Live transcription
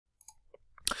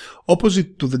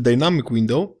Opposite to the dynamic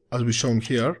window, as we shown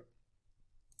here,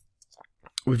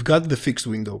 we've got the fixed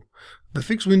window. The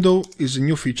fixed window is a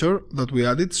new feature that we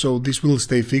added, so this will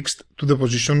stay fixed to the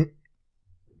position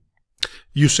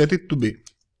you set it to be.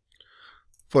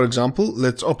 For example,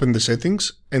 let's open the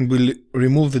settings and we'll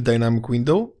remove the dynamic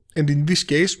window, and in this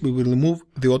case we will remove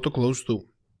the auto close too.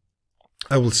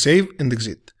 I will save and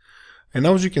exit. And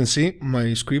now as you can see,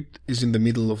 my script is in the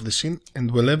middle of the scene,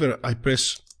 and whenever I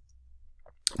press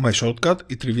my shortcut,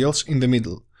 it reveals in the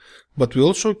middle. But we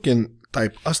also can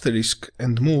type asterisk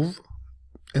and move,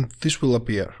 and this will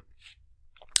appear.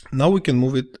 Now we can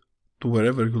move it to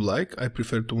wherever you like. I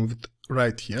prefer to move it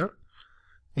right here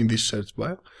in this search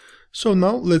bar. So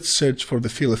now let's search for the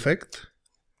fill effect.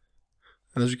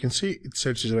 And as you can see, it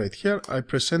searches right here. I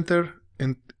press enter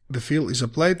and the fill is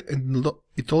applied, and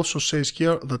it also says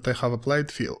here that I have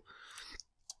applied fill.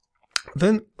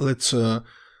 Then let's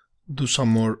do some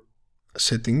more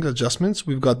setting adjustments.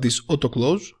 We've got this auto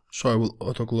close, so I will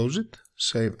auto close it,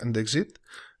 save and exit.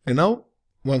 And now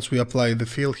once we apply the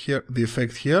fill here, the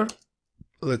effect here,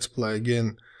 let's apply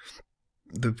again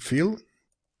the fill,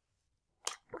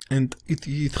 and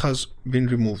it has been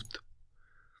removed.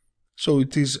 So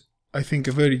it is, I think,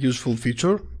 a very useful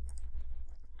feature.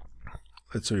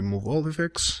 Let's remove all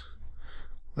effects.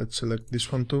 Let's select this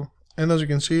one too. And as you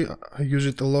can see, I use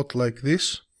it a lot like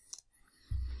this.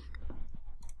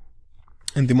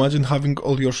 And imagine having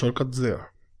all your shortcuts there.